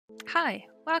Hi,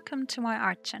 welcome to my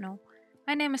art channel.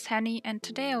 My name is Henny and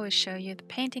today I will show you the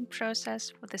painting process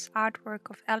for this artwork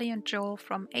of Ellie and Joel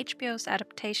from HBO's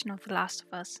adaptation of The Last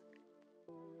of Us.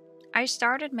 I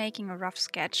started making a rough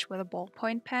sketch with a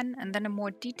ballpoint pen and then a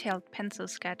more detailed pencil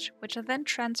sketch, which I then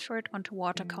transferred onto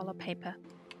watercolor paper.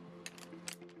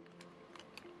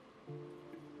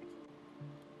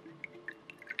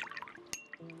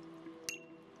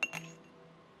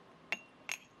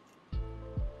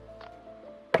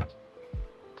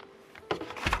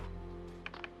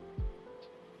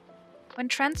 When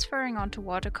transferring onto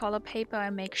watercolor paper, I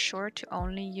make sure to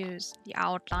only use the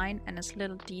outline and as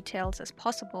little details as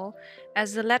possible,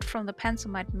 as the lead from the pencil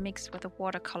might mix with the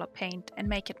watercolor paint and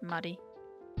make it muddy.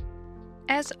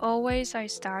 As always, I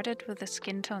started with the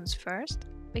skin tones first,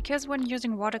 because when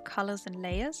using watercolors in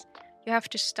layers, you have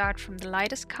to start from the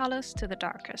lightest colors to the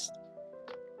darkest.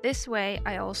 This way,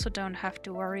 I also don't have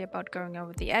to worry about going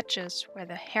over the edges where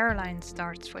the hairline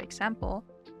starts, for example,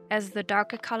 as the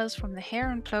darker colors from the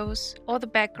hair and clothes or the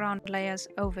background layers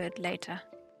over it later.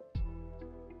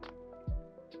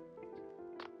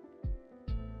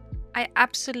 I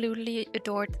absolutely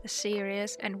adored the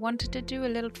series and wanted to do a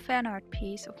little fan art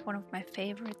piece of one of my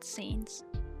favorite scenes.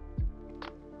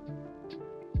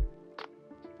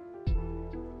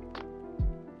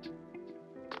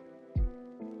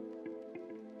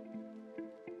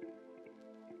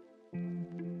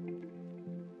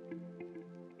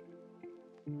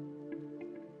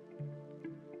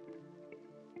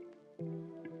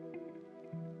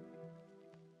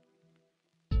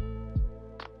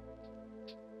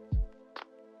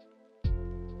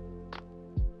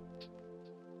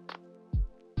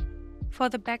 For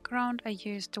the background, I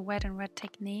used the wet and red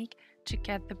technique to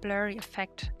get the blurry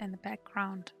effect in the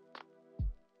background.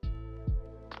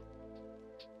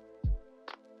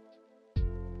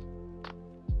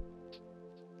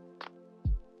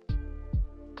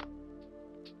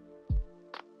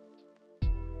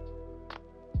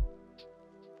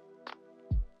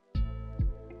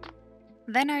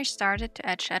 Then I started to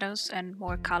add shadows and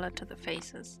more color to the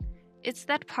faces. It's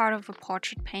that part of a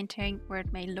portrait painting where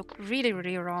it may look really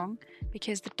wrong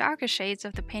because the darker shades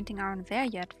of the painting aren't there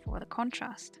yet for the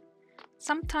contrast.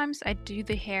 Sometimes I do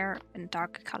the hair in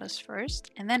darker colors first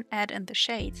and then add in the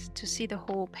shades to see the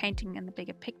whole painting in the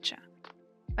bigger picture.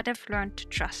 But I've learned to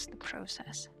trust the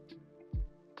process.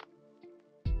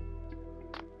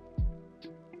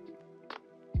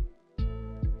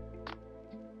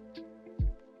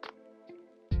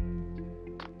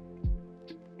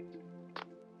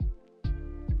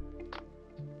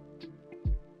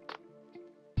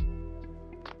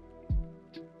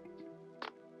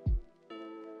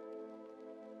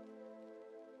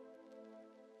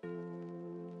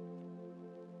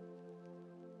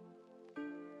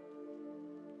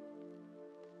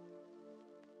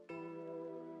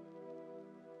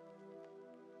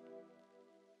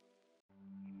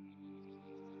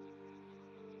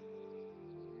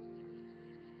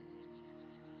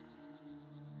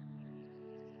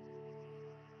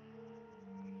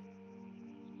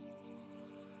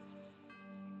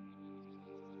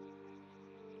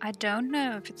 I don't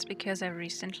know if it's because I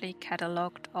recently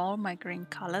cataloged all my green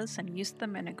colors and used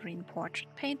them in a green portrait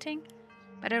painting,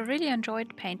 but I really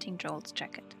enjoyed painting Joel's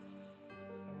jacket.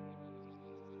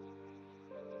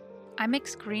 I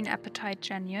mixed green apatite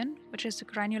genuine, which is a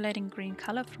granulating green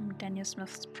color from Daniel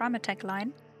Smith's Primatech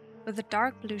line, with a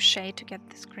dark blue shade to get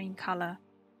this green color.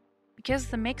 Because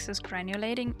the mix is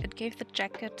granulating, it gave the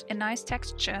jacket a nice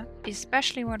texture,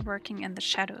 especially when working in the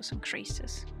shadows and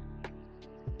creases.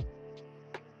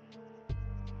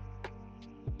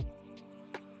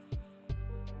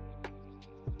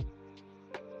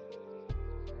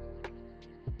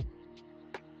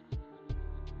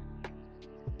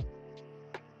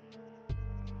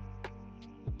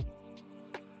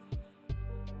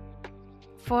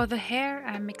 For the hair,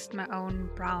 I mixed my own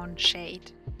brown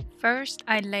shade. First,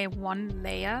 I lay one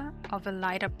layer of a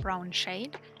lighter brown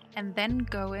shade and then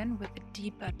go in with a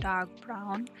deeper dark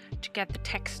brown to get the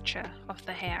texture of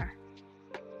the hair.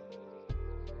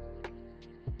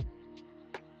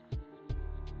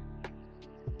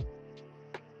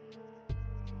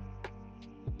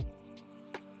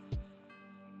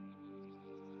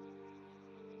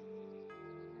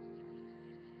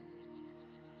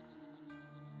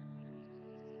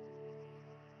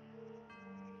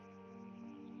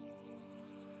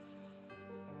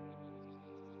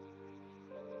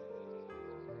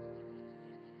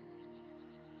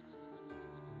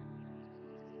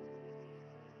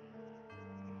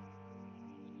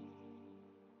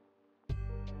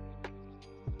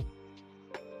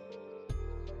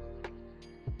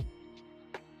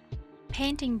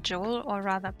 Painting Joel, or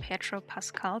rather Pedro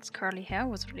Pascal's curly hair,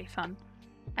 was really fun.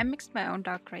 I mixed my own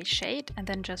dark grey shade and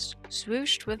then just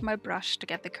swooshed with my brush to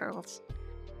get the curls.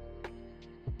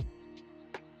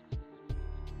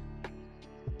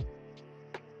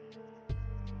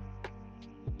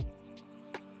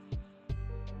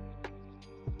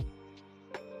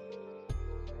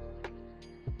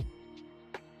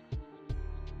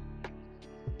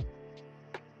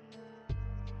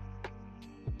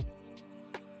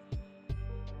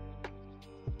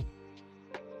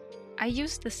 I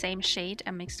used the same shade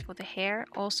I mixed for the hair,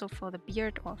 also for the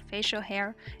beard or facial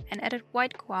hair, and added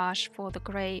white gouache for the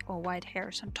grey or white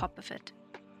hairs on top of it.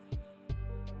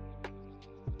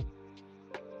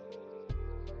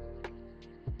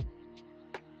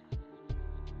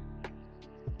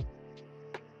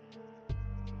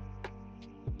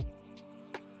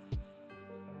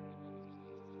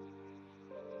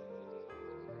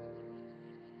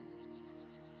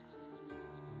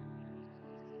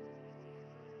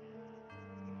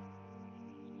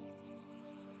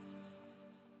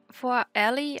 For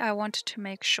Ellie, I wanted to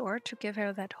make sure to give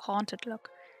her that haunted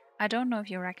look. I don't know if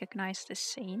you recognize this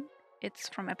scene. It's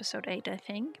from episode 8, I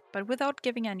think, but without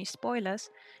giving any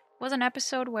spoilers, it was an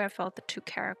episode where I felt the two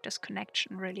characters'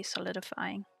 connection really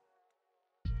solidifying.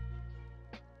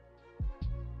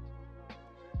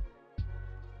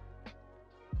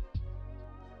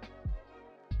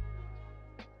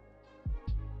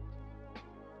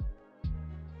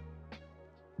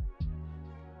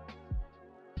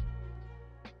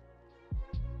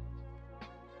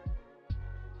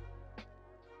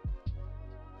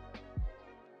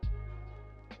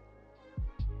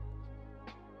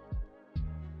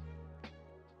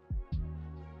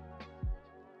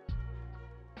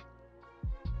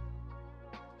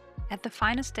 At the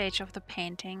final stage of the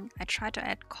painting, I tried to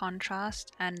add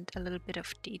contrast and a little bit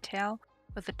of detail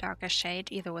with a darker shade,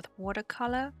 either with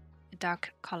watercolor, a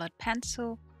dark colored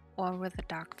pencil, or with a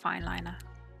dark fine liner.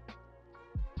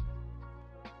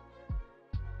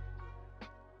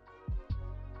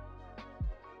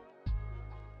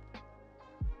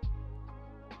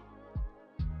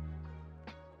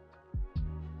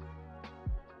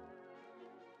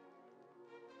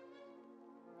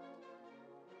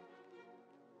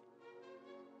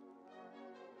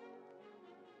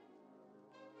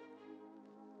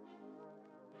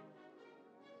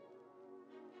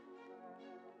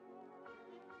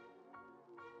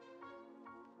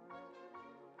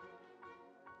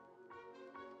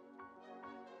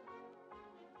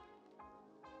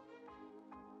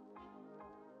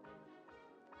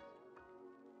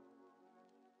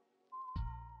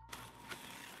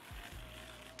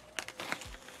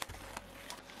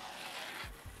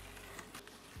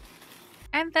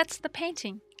 And that's the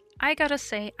painting. I gotta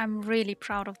say, I'm really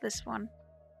proud of this one.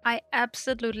 I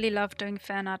absolutely love doing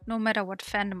fan art, no matter what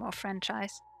fandom or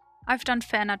franchise. I've done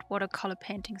fan art watercolor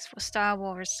paintings for Star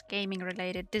Wars, gaming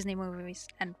related, Disney movies,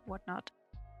 and whatnot.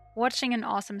 Watching an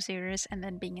awesome series and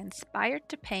then being inspired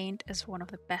to paint is one of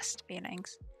the best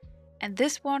feelings. And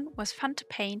this one was fun to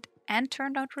paint and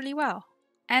turned out really well.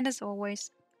 And as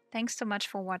always, thanks so much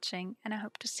for watching, and I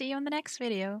hope to see you on the next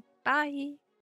video. Bye!